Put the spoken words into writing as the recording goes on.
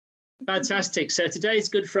Fantastic. So today's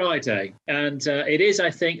Good Friday, and it is, I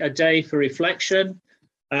think, a day for reflection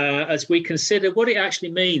as we consider what it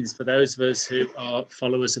actually means for those of us who are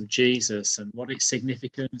followers of Jesus and what its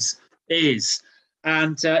significance is.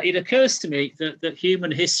 And it occurs to me that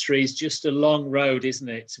human history is just a long road, isn't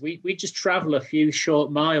it? We just travel a few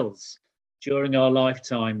short miles during our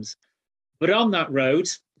lifetimes. But on that road,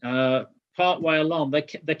 part way along,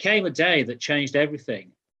 there came a day that changed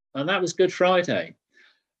everything, and that was Good Friday.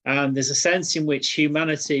 And there's a sense in which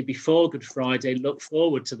humanity before Good Friday looked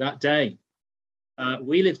forward to that day.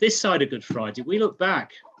 We live this side of Good Friday. We look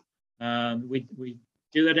back. We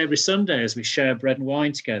do that every Sunday as we share bread and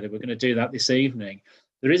wine together. We're going to do that this evening.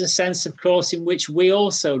 There is a sense, of course, in which we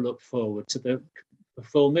also look forward to the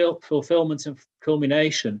fulfillment and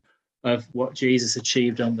culmination of what Jesus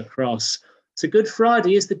achieved on the cross. So Good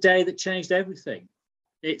Friday is the day that changed everything.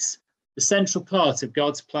 It's the central part of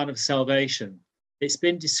God's plan of salvation. It's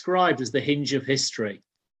been described as the hinge of history,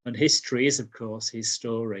 and history is, of course, his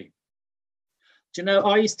story. Do you know,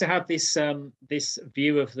 I used to have this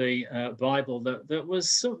view of the Bible that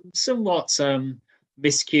was somewhat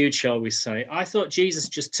miscued, shall we say. I thought Jesus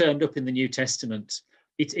just turned up in the New Testament.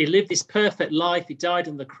 He lived this perfect life. He died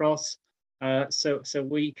on the cross, so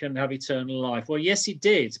we can have eternal life. Well, yes, he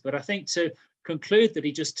did, but I think to conclude that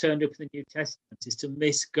he just turned up in the New Testament is to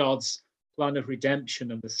miss God's plan of redemption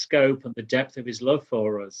and the scope and the depth of his love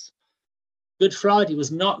for us. Good Friday was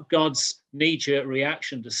not God's knee-jerk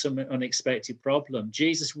reaction to some unexpected problem.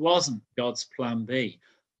 Jesus wasn't God's plan B.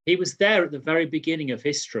 He was there at the very beginning of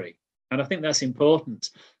history, and I think that's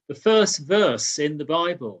important. The first verse in the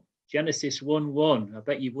Bible, Genesis 1:1, I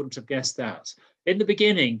bet you wouldn't have guessed that. In the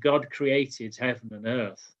beginning, God created heaven and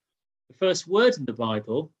earth. The first word in the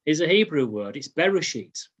Bible is a Hebrew word. It's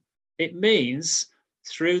Bereshit. It means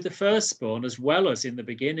through the firstborn as well as in the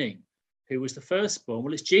beginning. Who was the firstborn?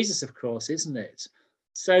 Well, it's Jesus, of course, isn't it?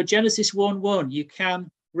 So Genesis 1:1, you can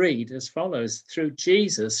read as follows: through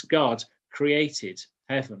Jesus, God created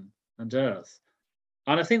heaven and earth.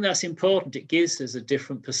 And I think that's important. It gives us a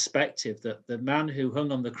different perspective that the man who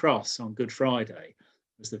hung on the cross on Good Friday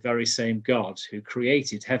was the very same God who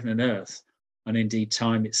created heaven and earth, and indeed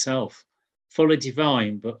time itself, fully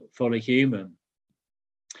divine but fully human.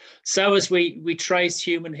 So as we trace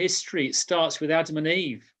human history, it starts with Adam and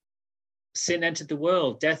Eve. Sin entered the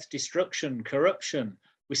world, death, destruction, corruption.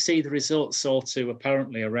 We see the results all too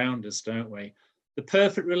apparently around us, don't we? The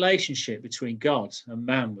perfect relationship between God and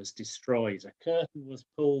man was destroyed. A curtain was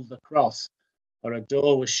pulled across, or a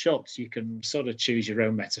door was shut. You can sort of choose your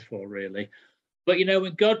own metaphor, really. But, you know,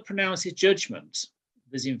 when God pronounces judgment,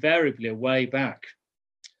 there's invariably a way back.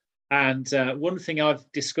 And one thing I've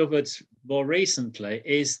discovered more recently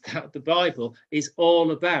is that the Bible is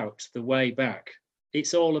all about the way back.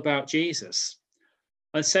 It's all about Jesus.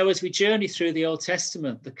 And so as we journey through the Old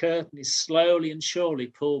Testament, the curtain is slowly and surely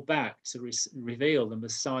pulled back to reveal the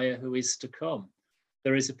Messiah who is to come.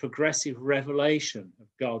 There is a progressive revelation of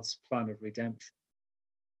God's plan of redemption.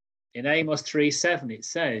 In Amos 3:7, it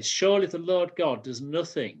says, "Surely the Lord God does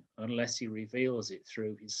nothing unless he reveals it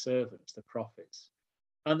through his servants, the prophets."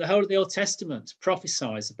 And the whole of the Old Testament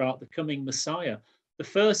prophesies about the coming Messiah. The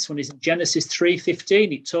first one is in Genesis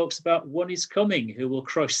 3:15. It talks about one is coming who will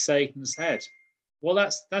crush Satan's head. Well,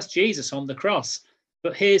 that's Jesus on the cross.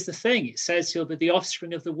 But here's the thing. It says he'll be the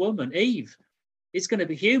offspring of the woman, Eve. It's going to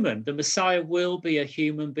be human. The Messiah will be a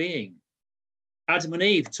human being. Adam and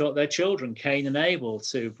Eve taught their children, Cain and Abel,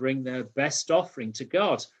 to bring their best offering to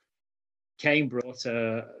God. Cain brought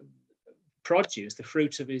produce, the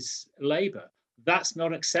fruit of his labor. That's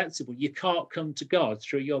not acceptable. You can't come to God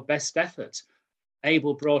through your best effort.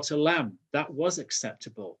 Abel brought a lamb. That was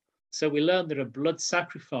acceptable. So we learn that a blood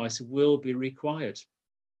sacrifice will be required.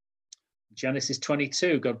 Genesis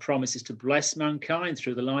 22, God promises to bless mankind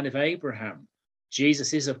through the line of Abraham.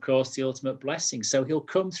 Jesus is, of course, the ultimate blessing. So he'll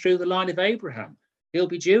come through the line of Abraham. He'll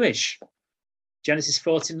be Jewish. Genesis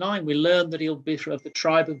 49, we learn that he'll be of the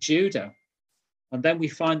tribe of Judah. And then we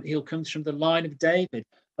find that he'll come from the line of David.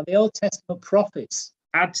 And the Old Testament prophets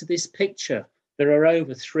add to this picture. There are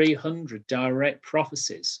over 300 direct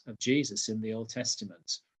prophecies of Jesus in the Old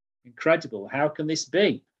Testament. Incredible. How can this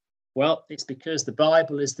be? Well, it's because the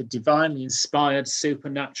Bible is the divinely inspired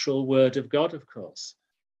supernatural word of God, of course.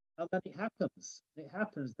 And then it happens.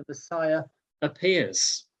 The Messiah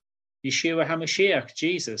appears. Yeshua HaMashiach,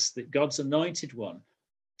 Jesus, that God's anointed one,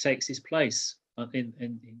 takes his place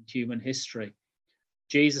in human history.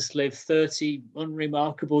 Jesus lived 30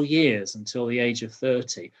 unremarkable years until the age of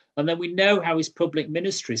 30. And then we know how his public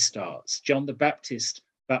ministry starts. John the Baptist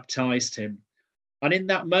baptized him. And in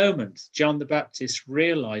that moment, John the Baptist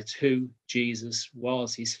realized who Jesus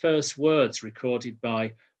was. His first words, recorded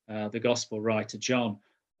by the gospel writer John,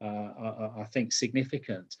 are, I think,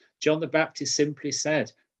 significant. John the Baptist simply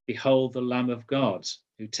said, "Behold the Lamb of God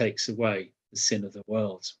who takes away the sin of the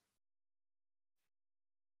world."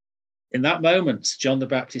 In that moment, John the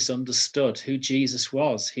Baptist understood who Jesus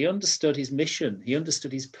was. He understood his mission. He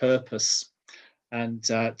understood his purpose. And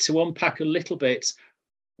to unpack a little bit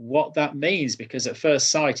what that means, because at first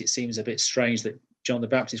sight, it seems a bit strange that John the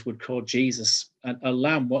Baptist would call Jesus a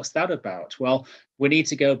lamb. What's that about? Well, we need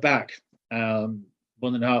to go back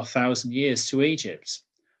 1,500 years to Egypt.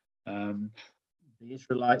 The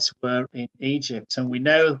Israelites were in Egypt, and we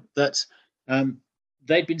know that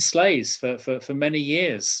they'd been slaves for many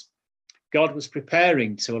years. God was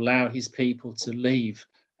preparing to allow his people to leave,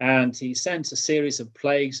 and he sent a series of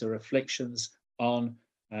plagues or afflictions on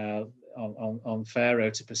Pharaoh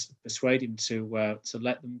to persuade him to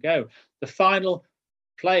let them go. The final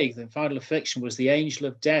plague, the final affliction, was the angel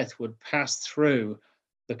of death would pass through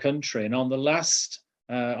the country, and on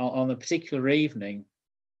a particular evening,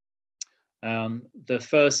 the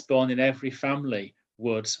firstborn in every family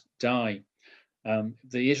would die.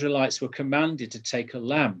 The Israelites were commanded to take a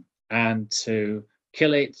lamb and to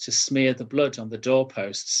kill it, to smear the blood on the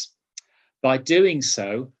doorposts. By doing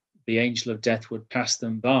so, the angel of death would pass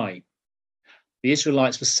them by. The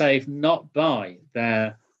Israelites were saved not by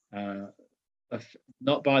their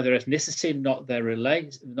ethnicity, not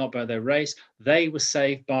by their race. They were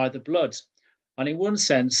saved by the blood. And in one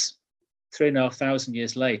sense, 3,500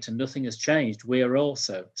 years later, nothing has changed. We are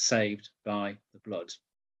also saved by the blood.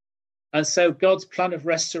 And so God's plan of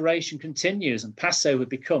restoration continues, and Passover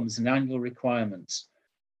becomes an annual requirement.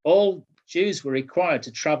 All Jews were required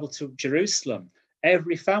to travel to Jerusalem.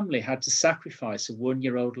 Every family had to sacrifice a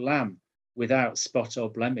 1-year-old lamb without spot or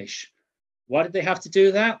blemish. Why did they have to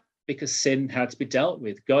do that? Because sin had to be dealt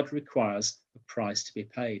with. God requires a price to be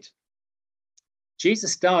paid.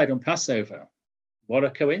 Jesus died on Passover. What a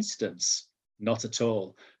coincidence. Not at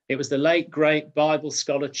all. It was the late, great Bible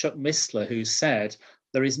scholar Chuck Missler who said,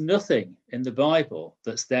 "There is nothing in the Bible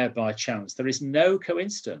that's there by chance. There is no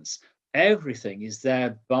coincidence. Everything is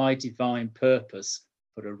there by divine purpose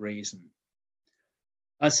for a reason."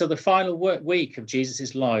 And so the final week of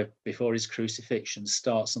Jesus' life before his crucifixion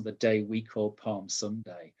starts on the day we call Palm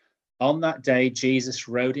Sunday. On that day, Jesus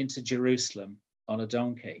rode into Jerusalem on a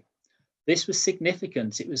donkey. This was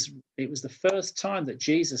significant. It was the first time that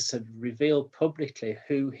Jesus had revealed publicly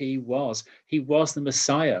who he was. He was the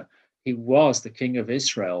Messiah. He was the King of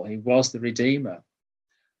Israel. He was the Redeemer.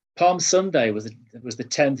 Palm Sunday was the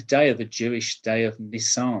 10th day of the Jewish day of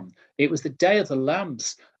Nisan. It was the day of the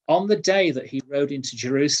lambs. On the day that he rode into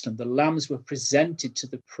Jerusalem, the lambs were presented to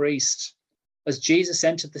the priest. As Jesus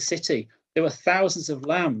entered the city, there were thousands of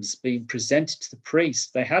lambs being presented to the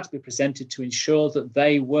priest. They had to be presented to ensure that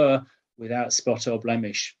they were without spot or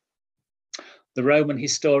blemish. The Roman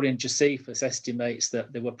historian Josephus estimates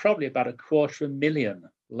that there were probably about 250,000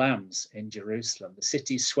 lambs in Jerusalem. The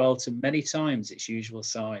city swelled to many times its usual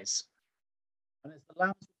size. And as the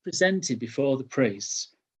lambs were presented before the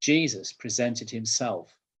priests, Jesus presented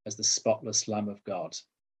himself as the spotless Lamb of God.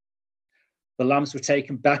 The lambs were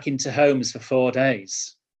taken back into homes for 4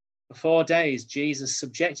 days. For 4 days, Jesus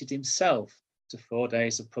subjected himself to 4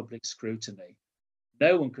 days of public scrutiny.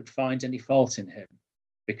 No one could find any fault in him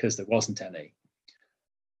because there wasn't any.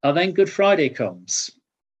 And then Good Friday comes.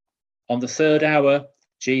 On the 3rd hour,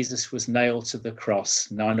 Jesus was nailed to the cross,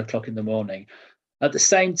 9 o'clock in the morning. At the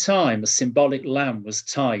same time, a symbolic lamb was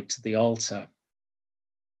tied to the altar.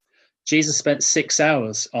 Jesus spent 6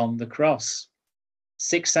 hours on the cross,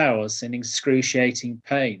 6 hours in excruciating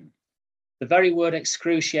pain. The very word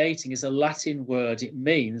excruciating is a Latin word. It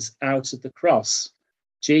means out of the cross.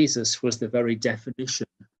 Jesus was the very definition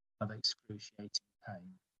of excruciating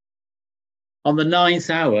pain. On the 9th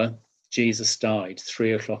hour, Jesus died,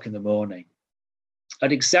 3 o'clock in the morning.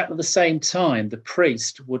 At exactly the same time, the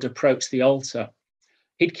priest would approach the altar.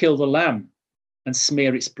 He'd kill the lamb and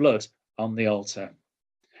smear its blood on the altar.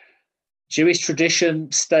 Jewish tradition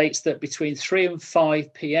states that between 3 and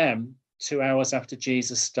 5 p.m., 2 hours after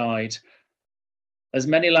Jesus died, as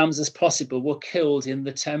many lambs as possible were killed in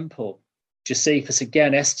the temple. Josephus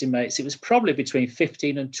again estimates it was probably between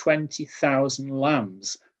 15 and 20,000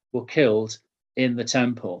 lambs were killed in the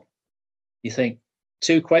temple. You think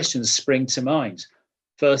 2 questions spring to mind.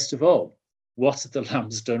 First of all, what had the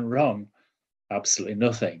lambs done wrong? Absolutely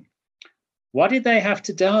nothing. Why did they have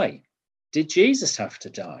to die? Did Jesus have to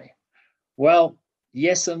die? Well,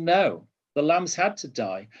 yes and no. The lambs had to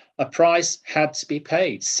die. A price had to be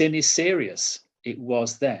paid. Sin is serious. It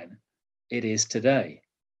was then. it is today.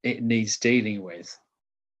 It needs dealing with.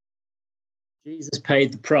 Jesus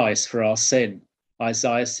paid the price for our sin.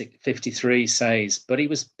 Isaiah 53 says, but he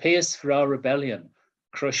was pierced for our rebellion,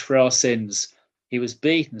 crushed for our sins. He was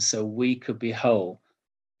beaten so we could be whole.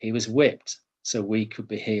 He was whipped so we could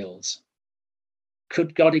be healed.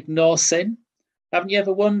 Could God ignore sin? Haven't you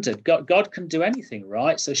ever wondered? God can do anything,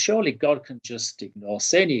 right? So surely God can just ignore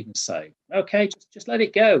sin. He can say, okay, just let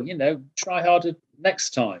it go, try harder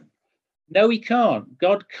next time. No, he can't.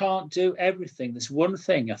 God can't do everything. There's one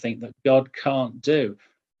thing I think that God can't do.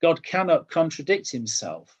 God cannot contradict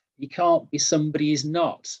himself. He can't be somebody he's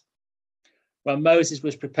not. When Moses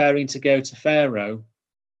was preparing to go to Pharaoh,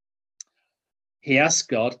 he asked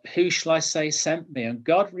God, who shall I say sent me? And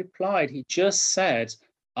God replied, he just said,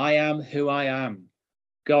 I am who I am.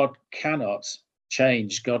 God cannot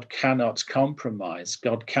change. God cannot compromise.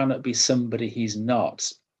 God cannot be somebody he's not.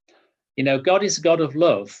 God is a God of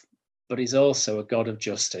love, but he's also a God of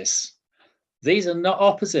justice. These are not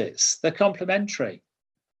opposites. They're complementary.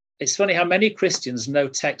 It's funny how many Christians know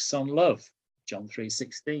texts on love. John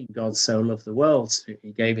 3:16, God so loved the world,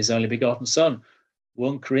 he gave his only begotten son.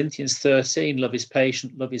 1 Corinthians 13, love is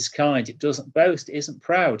patient, love is kind. It doesn't boast, it isn't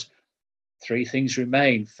proud. 3 things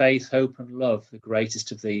remain, faith, hope, and love. The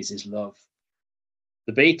greatest of these is love.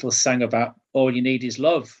 The Beatles sang about all you need is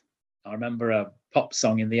love. I remember a pop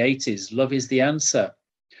song in the 80s, love is the answer.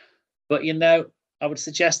 But, I would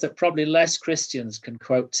suggest that probably less Christians can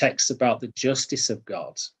quote texts about the justice of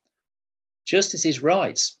God. Justice is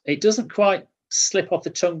right. It doesn't quite slip off the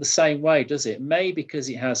tongue the same way, does it? Maybe because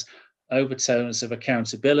it has overtones of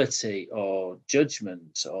accountability or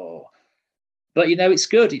judgment but it's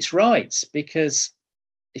good, it's right, because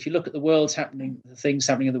if you look at the things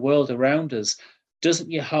happening in the world around us, doesn't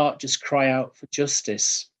your heart just cry out for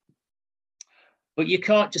justice? But you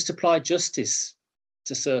can't just apply justice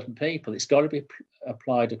to certain people. It's got to be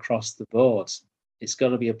applied across the board. It's got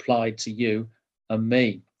to be applied to you and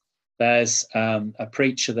me. There's a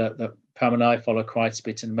preacher that Pam and I follow quite a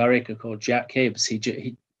bit in America called Jack Hibbs.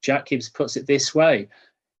 Jack Hibbs puts it this way.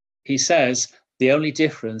 He says the only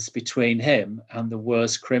difference between him and the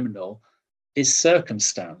worst criminal is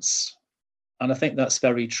circumstance. And I think that's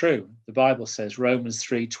very true. The Bible says, Romans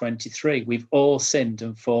 3:23, we've all sinned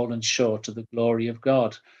and fallen short of the glory of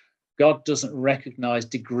God. God doesn't recognize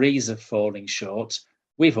degrees of falling short.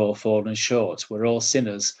 We've all fallen short. We're all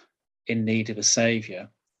sinners in need of a saviour.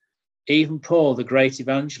 Even Paul, the great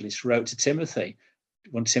evangelist, wrote to Timothy,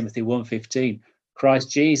 1 Timothy 1:15, Christ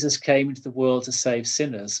Jesus came into the world to save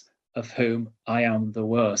sinners, of whom I am the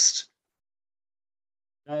worst.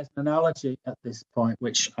 There's an analogy at this point,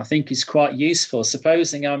 which I think is quite useful.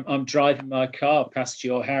 Supposing I'm driving my car past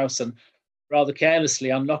your house and rather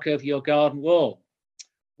carelessly I knock over your garden wall.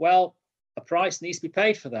 Well, a price needs to be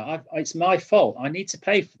paid for that. It's my fault. I need to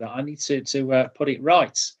pay for that. I need to put it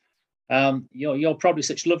right. You're probably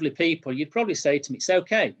such lovely people. You'd probably say to me, it's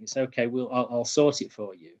okay. I'll sort it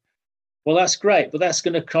for you. Well, that's great, but that's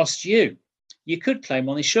going to cost you. You could claim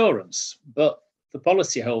on insurance, but the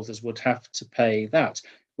policyholders would have to pay that.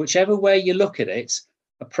 Whichever way you look at it,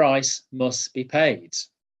 a price must be paid.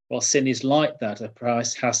 Well, sin is like that. A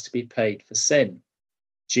price has to be paid for sin.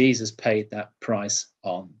 Jesus paid that price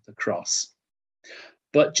on the cross.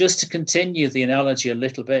 But just to continue the analogy a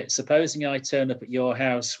little bit, supposing I turn up at your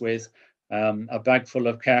house with a bag full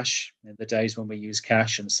of cash in the days when we use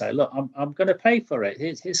cash and say, look, I'm going to pay for it.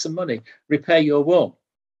 Here's some money. Repair your wall.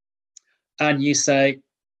 And you say,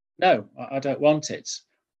 no, I don't want it.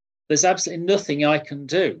 There's absolutely nothing I can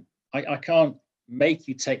do. I can't make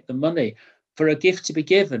you take the money. For a gift to be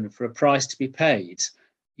given, for a price to be paid,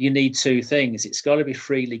 you need 2 things. It's got to be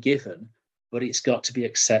freely given, but it's got to be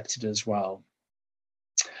accepted as well.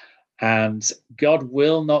 And God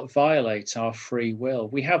will not violate our free will.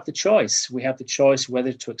 We have the choice. We have the choice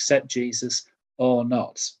whether to accept Jesus or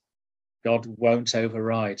not. God won't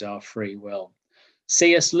override our free will.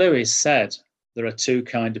 C.S. Lewis said, there are 2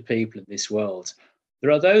 kinds of people in this world. There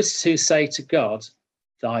are those who say to God,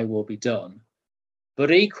 thy will be done. But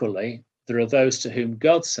equally, there are those to whom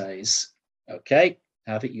God says, okay,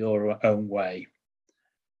 have it your own way.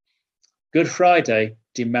 Good Friday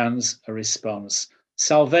demands a response.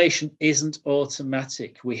 Salvation isn't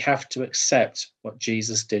automatic. We have to accept what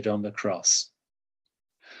Jesus did on the cross.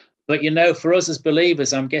 But for us as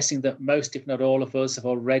believers, I'm guessing that most, if not all of us, have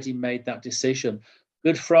already made that decision.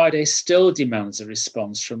 Good Friday still demands a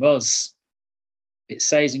response from us. It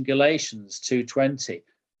says in Galatians 2:20,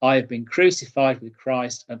 I have been crucified with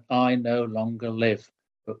Christ and I no longer live,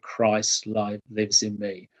 but Christ's life lives in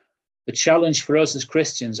me. The challenge for us as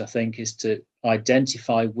Christians, I think, is to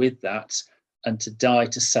identify with that and to die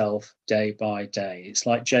to self day by day. It's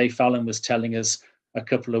like Jay Fallon was telling us a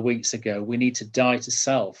couple of weeks ago, we need to die to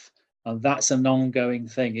self. And that's an ongoing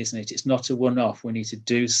thing, isn't it? It's not a one-off. We need to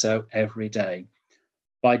do so every day.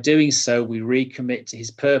 By doing so, we recommit to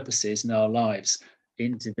his purposes in our lives,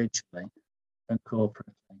 individually and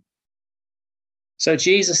corporately. So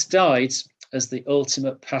Jesus died as the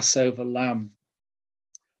ultimate Passover lamb.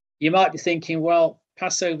 You might be thinking, well,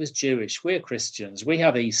 Passover's Jewish. We're Christians. We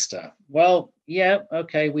have Easter. Well, yeah,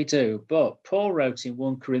 okay, we do. But Paul wrote in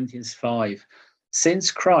 1 Corinthians 5,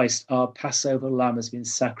 since Christ, our Passover lamb, has been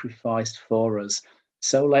sacrificed for us,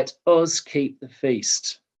 so let us keep the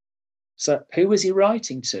feast. So who was he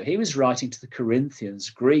writing to? He was writing to the Corinthians,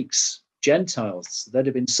 Greeks, Gentiles. There'd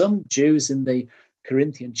have been some Jews in the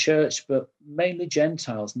Corinthian church, but mainly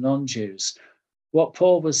Gentiles, non-Jews. What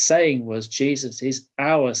Paul was saying was Jesus is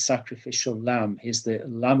our sacrificial lamb. He's the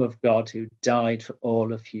Lamb of God who died for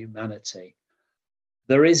all of humanity.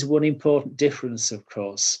 There is one important difference, of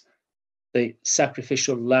course. The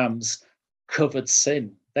sacrificial lambs covered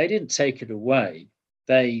sin. They didn't take it away.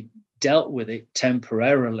 They dealt with it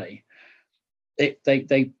temporarily.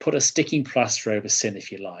 They put a sticking plaster over sin,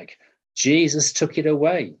 if you like. Jesus took it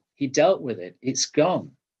away. He dealt with it. It's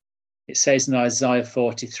gone. It says in Isaiah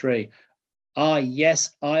 43,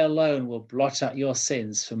 yes, I alone will blot out your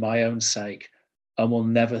sins for my own sake and will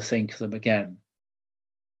never think of them again.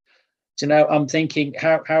 Do you know, I'm thinking,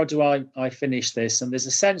 how do I finish this? And there's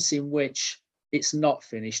a sense in which it's not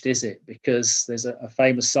finished, is it? Because there's a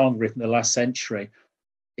famous song written in the last century.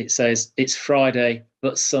 It says, it's Friday,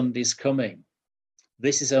 but Sunday's coming.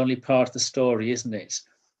 This is only part of the story, isn't it?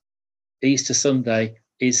 Easter Sunday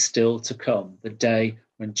is still to come, the day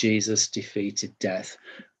when Jesus defeated death.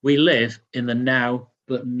 We live in the now,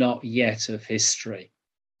 but not yet of history.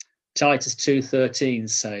 Titus 2:13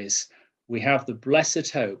 says, we have the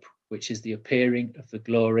blessed hope, which is the appearing of the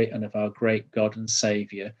glory and of our great God and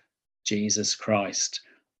Saviour, Jesus Christ.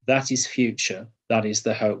 That is future. That is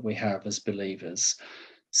the hope we have as believers.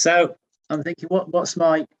 So I'm thinking, what's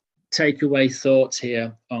my takeaway thought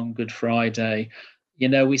here on Good Friday? You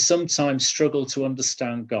know, we sometimes struggle to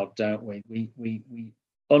understand God, don't we? We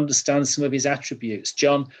understand some of his attributes.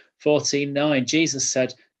 John 14:9, Jesus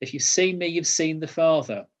said, if you've seen me, you've seen the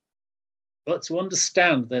Father. But to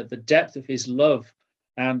understand the depth of his love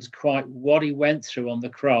and quite what he went through on the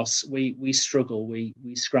cross, we struggle. We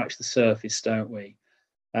scratch the surface, don't we?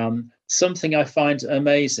 Something I find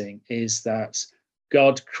amazing is that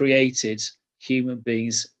God created human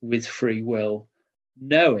beings with free will,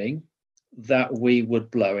 knowing that we would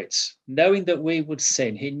blow it, knowing that we would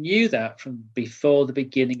sin. He knew that from before the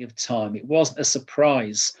beginning of time. It wasn't a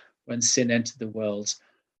surprise when sin entered the world.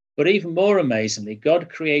 But even more amazingly, God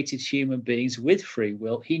created human beings with free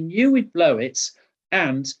will. He knew we'd blow it,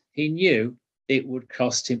 and he knew it would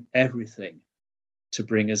cost him everything to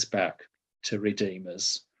bring us back, to redeem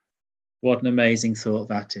us. What an amazing thought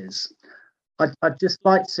that is. I'd just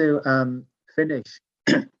like to finish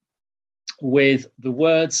with the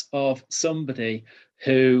words of somebody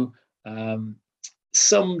who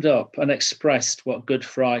summed up and expressed what Good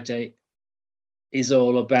Friday is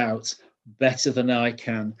all about better than I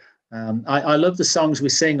can. I love the songs we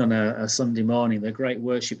sing on a Sunday morning. They're great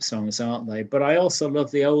worship songs, aren't they? But I also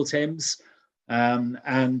love the old hymns. And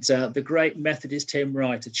the great Methodist hymn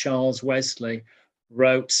writer, Charles Wesley,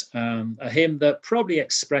 wrote a hymn that probably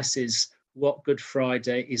expresses what Good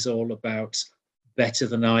Friday is all about better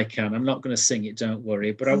than I can. I'm not going to sing it, don't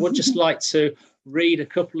worry. But I would just like to read a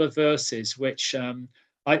couple of verses, which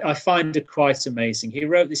I find are quite amazing. He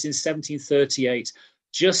wrote this in 1738,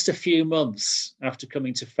 just a few months after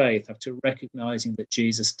coming to faith, after recognizing that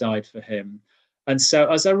Jesus died for him. And so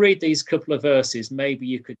as I read these couple of verses, maybe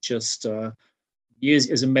you could just use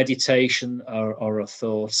it as a meditation or a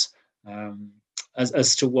thought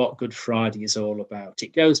as to what Good Friday is all about.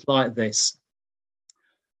 It goes like this.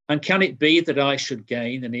 And can it be that I should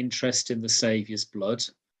gain an interest in the Saviour's blood?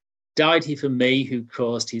 Died he for me who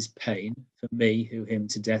caused his pain, for me who him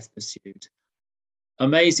to death pursued?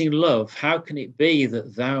 Amazing love, how can it be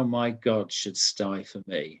that thou, my God, shouldst die for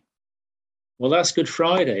me? Well, that's Good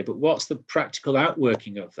Friday, but what's the practical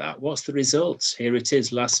outworking of that? What's the result? Here it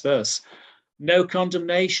is, last verse. No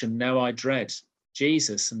condemnation, now I dread.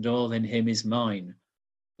 Jesus and all in him is mine.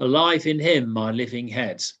 Alive in him, my living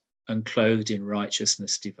head, and clothed in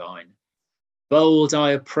righteousness divine. Bold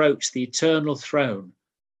I approach the eternal throne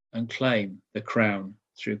and claim the crown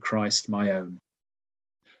through Christ my own.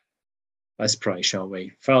 Let's pray, shall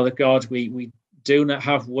we? Father God, we do not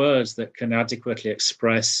have words that can adequately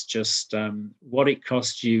express just what it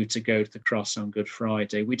cost you to go to the cross on Good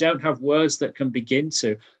Friday. We don't have words that can begin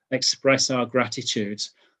to express our gratitude.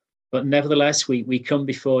 But nevertheless, we come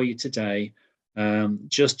before you today,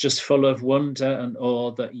 just full of wonder and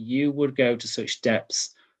awe that you would go to such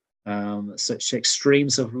depths, such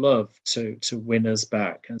extremes of love to win us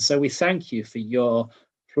back. And so we thank you for your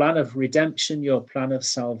plan of redemption, your plan of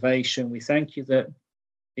salvation. We thank you that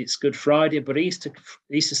it's Good Friday, but Easter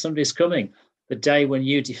Sunday is coming, the day when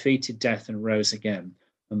you defeated death and rose again.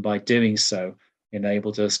 And by doing so,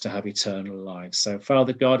 enabled us to have eternal life. So,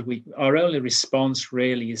 Father God, our only response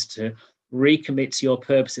really is to recommit to your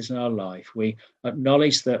purposes in our life. We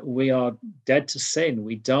acknowledge that we are dead to sin.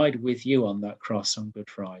 We died with you on that cross on Good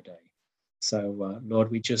Friday. So, Lord,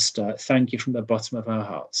 we just thank you from the bottom of our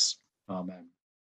hearts. Amen.